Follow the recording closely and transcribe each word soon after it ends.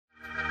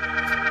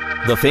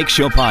The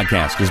Fakeshow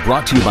podcast is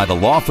brought to you by the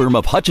law firm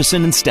of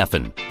Hutchison and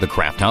Steffen, the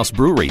Craft House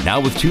Brewery, now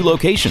with 2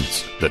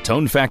 locations, the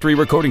Tone Factory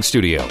Recording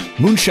Studio,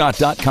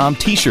 Moonshot.com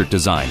T-shirt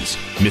designs,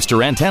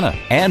 Mr. Antenna,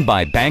 and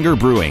by Banger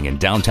Brewing in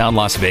downtown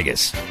Las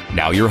Vegas.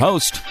 Now your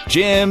host,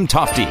 Jim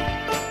Tofte.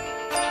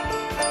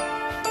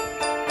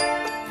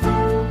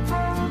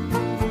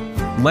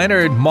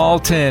 Leonard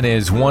Maltin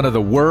is one of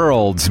the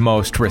world's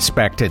most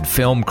respected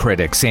film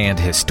critics and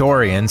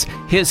historians.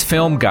 His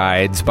film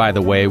guides, by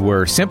the way,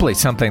 were simply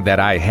something that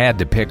I had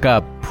to pick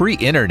up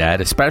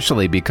pre-internet,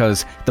 especially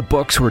because the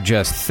books were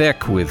just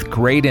thick with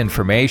great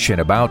information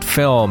about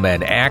film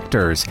and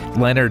actors.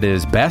 Leonard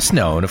is best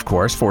known, of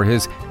course, for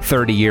his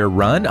 30-year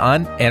run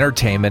on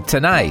Entertainment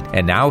Tonight,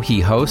 and now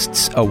he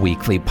hosts a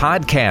weekly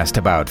podcast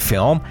about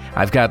film.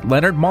 I've got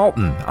Leonard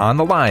Maltin on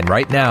the line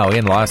right now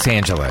in Los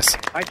Angeles.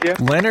 Hi, Jim.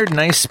 Leonard,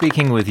 nice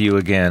speaking with you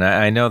again.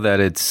 I know that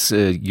it's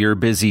your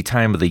busy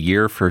time of the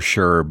year for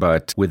sure,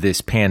 but with this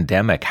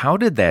pandemic, how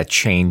did that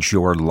change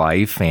your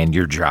life and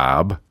your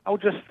job? Oh,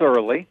 just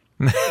thoroughly.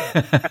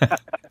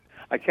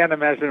 I can't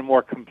imagine a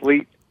more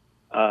complete,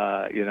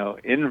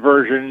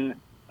 inversion,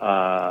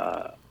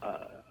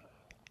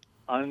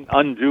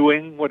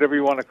 undoing, whatever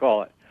you want to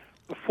call it.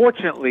 But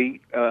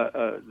fortunately,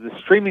 the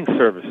streaming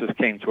services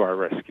came to our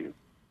rescue.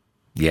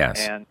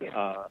 Yes. And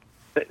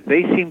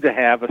they seem to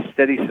have a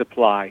steady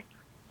supply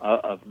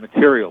of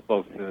material,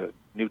 both the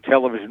new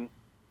television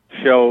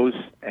shows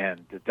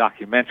and the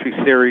documentary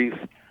series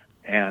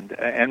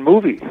and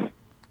movies.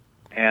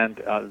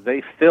 And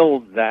they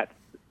filled that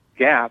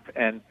gap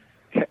and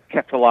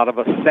kept a lot of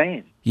us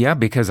sane. Yeah,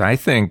 because I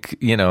think,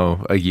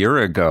 a year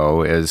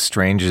ago, as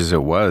strange as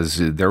it was,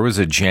 there was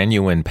a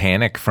genuine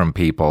panic from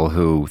people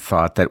who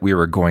thought that we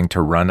were going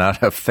to run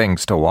out of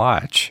things to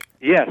watch.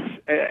 Yes,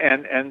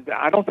 and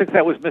I don't think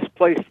that was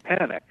misplaced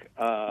panic.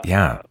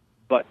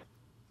 But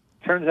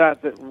turns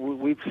out that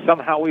we've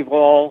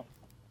all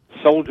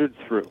soldiered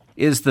through.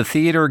 Is the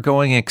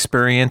theater-going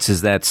experience,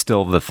 is that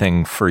still the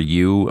thing for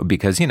you?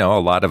 Because, a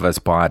lot of us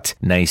bought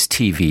nice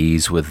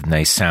TVs with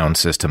nice sound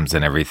systems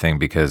and everything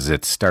because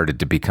it started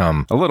to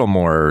become a little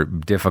more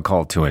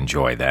difficult to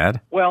enjoy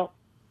that. Well,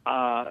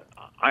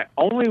 I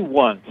only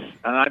once,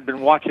 and I've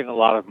been watching a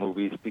lot of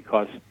movies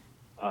because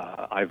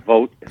I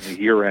vote in the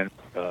year-end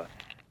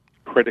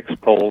critics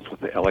polls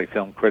with the LA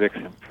Film Critics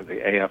and for the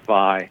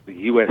AFI,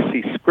 the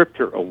USC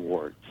Scripter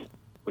Awards,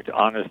 which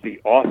honors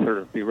the author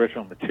of the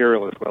original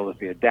material as well as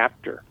the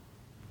adapter.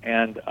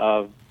 And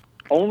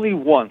only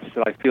once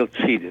did I feel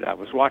cheated. I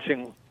was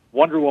watching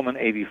Wonder Woman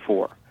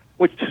 84,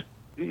 which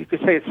you could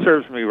say it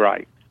serves me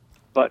right,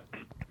 but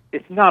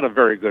it's not a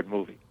very good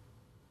movie.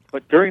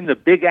 But during the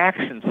big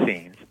action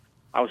scenes,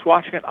 I was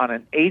watching it on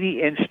an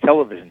 80-inch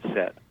television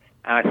set,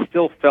 and I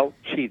still felt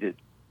cheated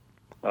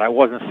that I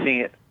wasn't seeing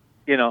it,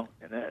 in a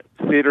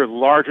theater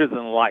larger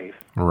than life.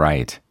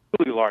 Right.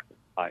 Really larger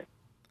than life.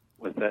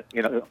 With the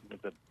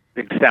the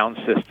big sound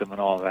system and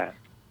all that.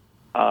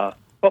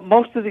 But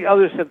most of the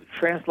others have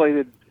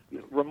translated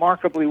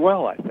remarkably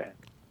well, I think.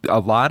 A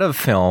lot of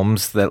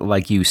films that,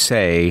 like you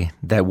say,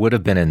 that would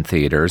have been in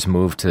theaters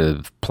moved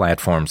to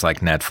platforms like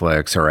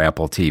Netflix or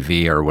Apple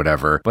TV or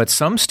whatever. But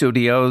some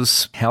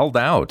studios held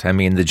out. I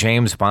mean, the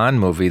James Bond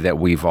movie that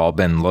we've all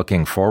been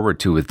looking forward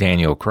to with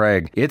Daniel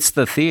Craig, it's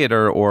the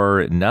theater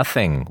or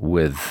nothing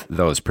with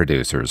those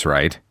producers,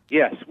 right?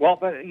 Yes. Well,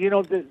 but,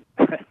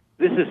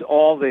 this is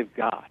all they've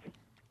got.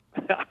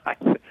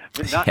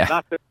 Not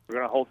that we're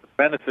going to hold the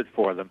benefit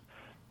for them,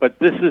 but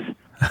this is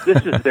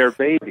their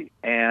baby,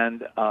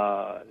 and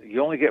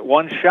you only get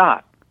one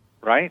shot,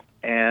 right?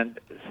 And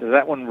so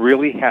that one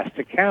really has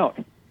to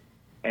count.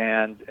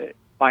 And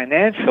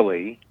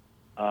financially,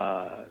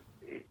 the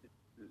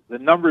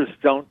numbers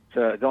don't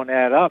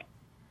add up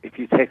if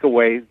you take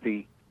away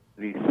the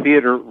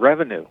theater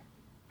revenue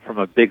from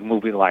a big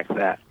movie like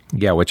that.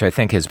 Yeah, which I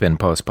think has been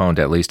postponed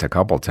at least a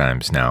couple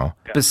times now.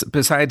 Yeah.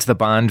 Besides the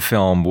Bond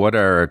film, what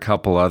are a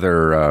couple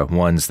other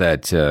ones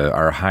that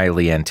are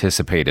highly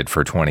anticipated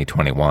for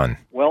 2021?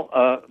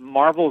 Well,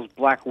 Marvel's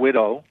Black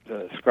Widow,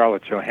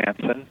 Scarlett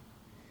Johansson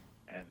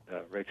and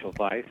Rachel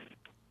Weisz.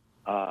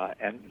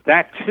 And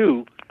that,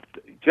 too,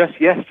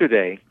 just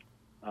yesterday,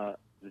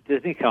 the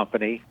Disney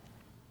company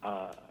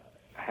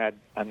had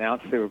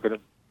announced they were going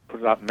to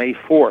put it out May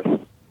 4th.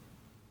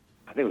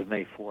 I think it was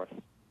May 4th.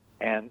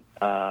 And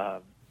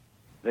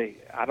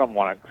I don't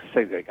want to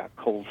say they got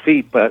cold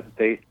feet, but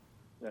I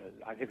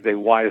think they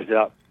wised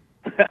up.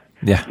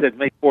 Yeah. Said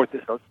May 4th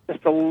is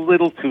just a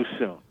little too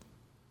soon.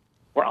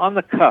 We're on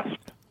the cusp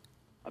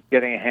of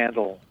getting a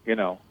handle,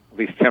 at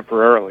least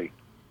temporarily,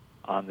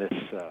 on this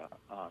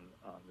on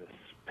this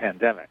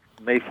pandemic.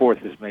 May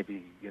 4th is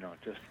maybe,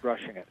 just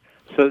rushing it.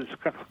 So it's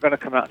going to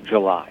come out in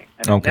July.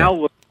 And It now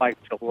looks like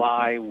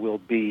July will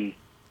be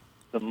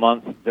the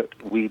month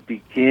that we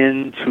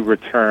begin to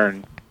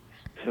return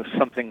to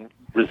something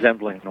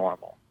resembling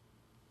normal.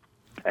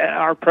 And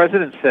our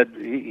president said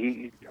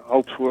he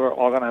hopes we're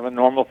all going to have a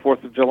normal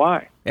 4th of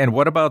July. And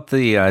what about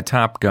the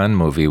Top Gun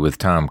movie with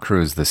Tom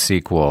Cruise, the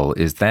sequel?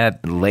 Is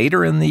that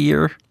later in the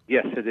year?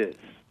 Yes, it is.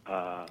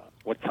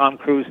 What Tom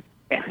Cruise,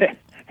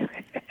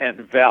 and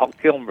Val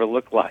Kilmer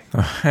look like.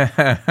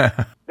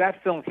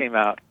 That film came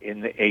out in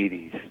the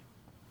 80s,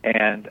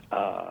 and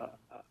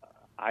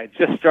I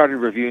just started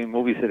reviewing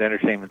movies at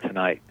Entertainment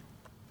Tonight,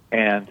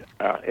 and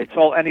it's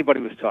all anybody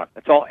was talking.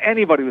 That's all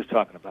anybody was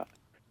talking about.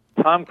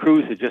 Tom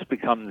Cruise had just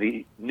become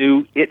the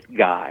new it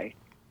guy.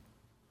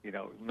 You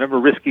know, remember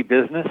Risky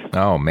Business?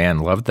 Oh man,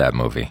 loved that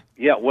movie.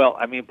 Yeah, well,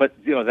 I mean, but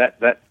you know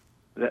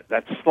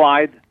that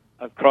slide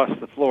across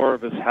the floor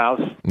of his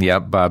house.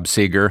 Yep, Bob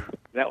Seger.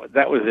 That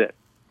was it.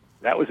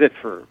 That was it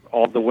for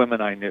all the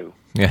women I knew.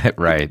 Yeah,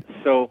 right.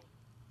 So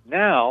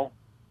now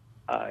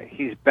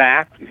he's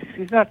back.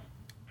 He's not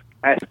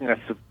asking us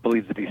to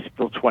believe that he's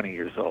still 20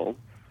 years old,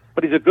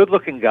 but he's a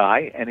good-looking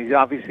guy, and he's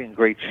obviously in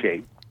great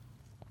shape.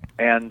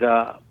 And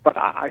but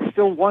I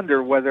still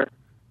wonder whether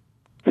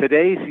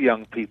today's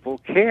young people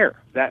care.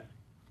 That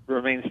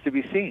remains to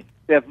be seen.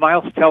 They have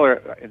Miles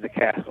Teller in the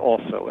cast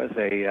also as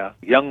a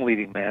young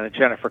leading man, and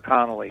Jennifer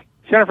Connelly.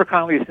 Jennifer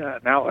Connelly is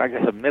now, I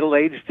guess, a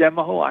middle-aged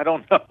demo. I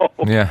don't know.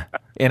 Yeah.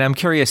 And I'm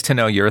curious to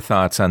know your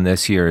thoughts on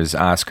this year's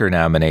Oscar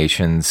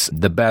nominations,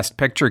 the Best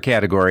Picture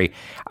category.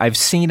 I've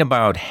seen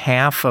about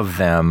half of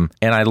them,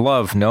 and I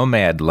love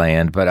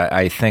Nomadland, but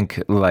I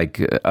think, like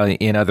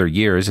in other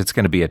years, it's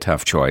going to be a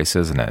tough choice,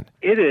 isn't it?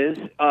 It is,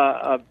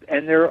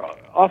 and there are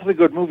awfully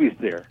good movies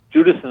there.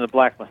 Judas and the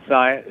Black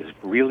Messiah is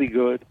really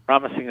good.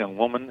 Promising Young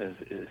Woman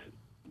is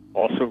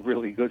also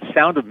really good.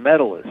 Sound of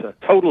Metal is a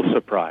total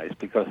surprise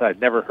because I'd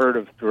never heard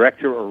of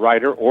director or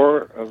writer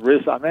or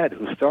Riz Ahmed,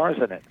 who stars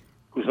in it,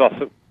 who's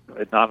also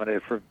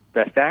nominated for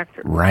Best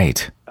Actor.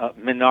 Right.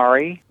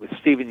 Minari with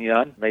Stephen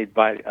Yeun, made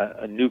by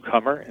a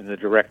newcomer in the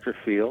director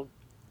field,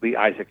 Lee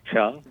Isaac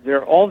Chung.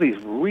 There are all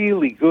these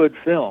really good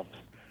films,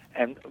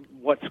 and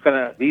what's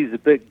going to be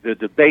the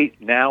debate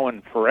now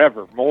and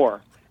forever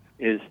more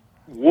is,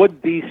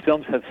 would these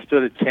films have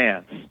stood a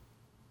chance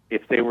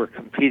if they were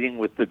competing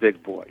with the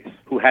big boys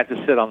who had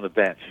to sit on the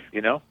bench,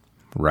 you know?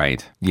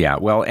 Right. Yeah.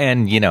 Well,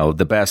 and, you know,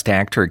 the Best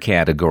Actor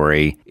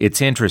category,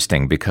 it's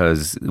interesting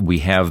because we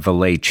have the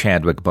late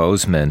Chadwick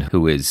Boseman,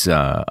 who is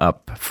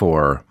up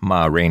for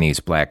Ma Rainey's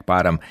Black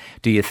Bottom.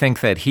 Do you think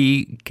that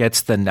he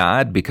gets the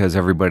nod because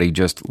everybody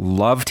just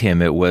loved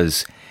him? It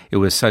was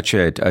such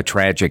a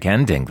tragic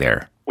ending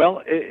there.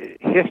 Well,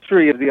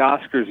 history of the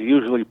Oscars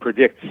usually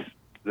predicts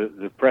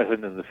the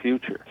present and the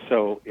future.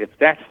 So if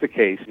that's the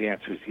case, the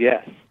answer is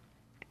yes.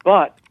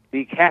 But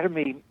the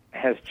Academy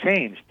has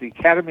changed. The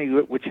Academy,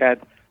 which had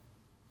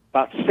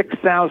about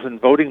 6,000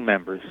 voting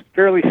members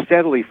fairly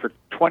steadily for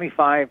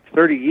 25,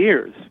 30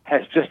 years,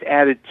 has just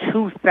added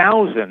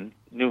 2,000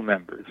 new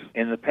members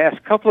in the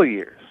past couple of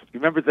years. You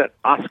remember that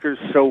Oscars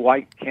So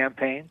White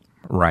campaign?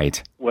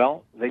 Right.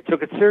 Well, they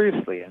took it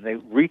seriously, and they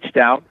reached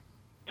out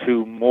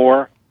to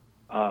more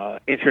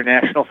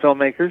international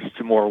filmmakers,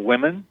 to more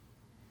women,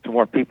 to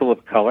more people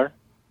of color,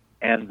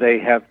 and they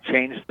have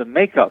changed the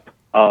makeup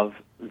of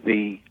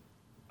the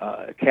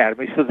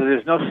Academy so that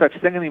there's no such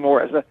thing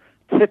anymore as a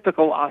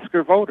typical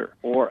Oscar voter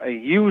or a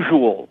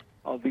usual.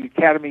 The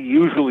Academy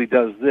usually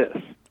does this.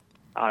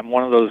 I'm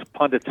one of those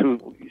pundits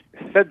who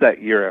said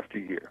that year after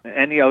year.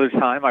 Any other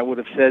time, I would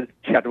have said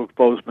Chadwick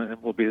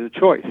Boseman will be the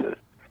choice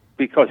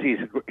because he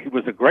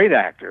was a great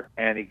actor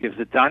and he gives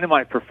a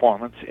dynamite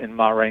performance in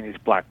Ma Rainey's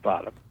Black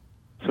Bottom.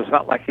 So it's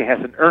not like he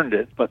hasn't earned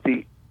it, but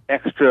the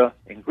extra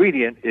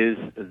ingredient is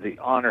the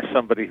honor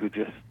somebody who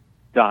just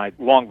died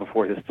long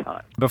before his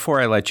time.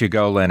 Before I let you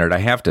go, Leonard, I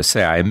have to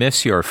say I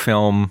miss your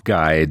film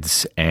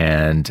guides,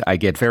 and I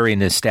get very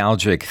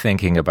nostalgic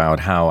thinking about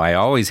how I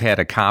always had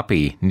a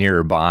copy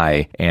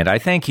nearby, and I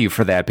thank you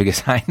for that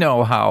because I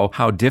know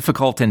how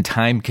difficult and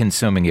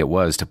time-consuming it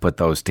was to put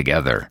those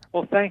together.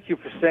 Well, thank you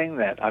for saying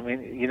that. I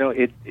mean, you know,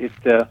 it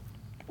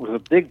was a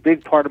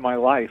big part of my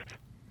life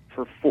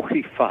for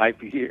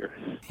 45 years.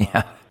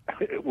 Yeah.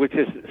 Which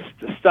is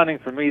stunning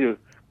for me to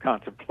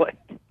contemplate.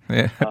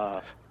 Yeah.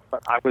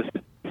 But I was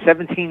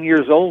 17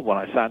 years old when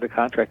I signed a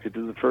contract to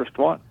do the first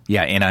one.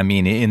 Yeah, and I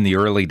mean, in the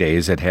early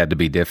days, it had to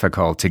be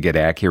difficult to get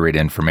accurate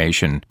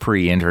information,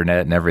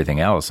 pre-internet and everything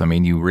else. I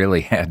mean, you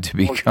really had to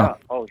become...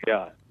 Oh,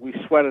 yeah. We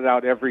sweated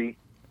out every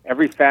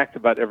fact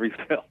about every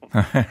film.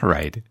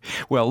 Right.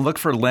 Well, look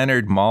for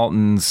Leonard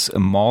Maltin's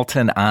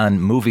Maltin on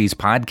Movies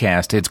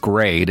podcast. It's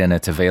great, and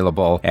it's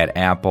available at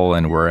Apple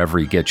and wherever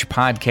you get your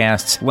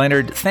podcasts.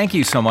 Leonard, thank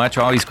you so much.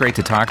 Always great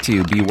to talk to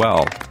you. Be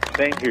well.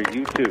 Same here.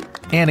 You too.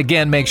 And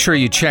again, make sure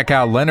you check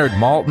out Leonard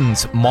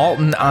Maltin's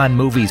Maltin on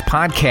Movies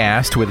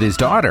podcast with his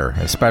daughter,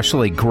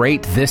 especially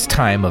great this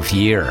time of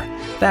year.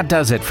 That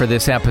does it for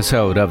this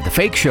episode of the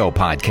Fake Show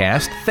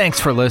podcast. Thanks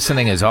for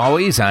listening. As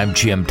always, I'm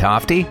Jim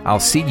Tofte. I'll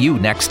see you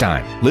next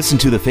time. Listen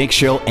to The Fake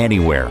Show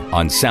anywhere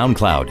on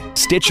SoundCloud,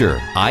 Stitcher,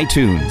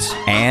 iTunes,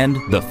 and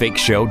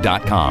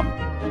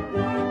thefakeshow.com.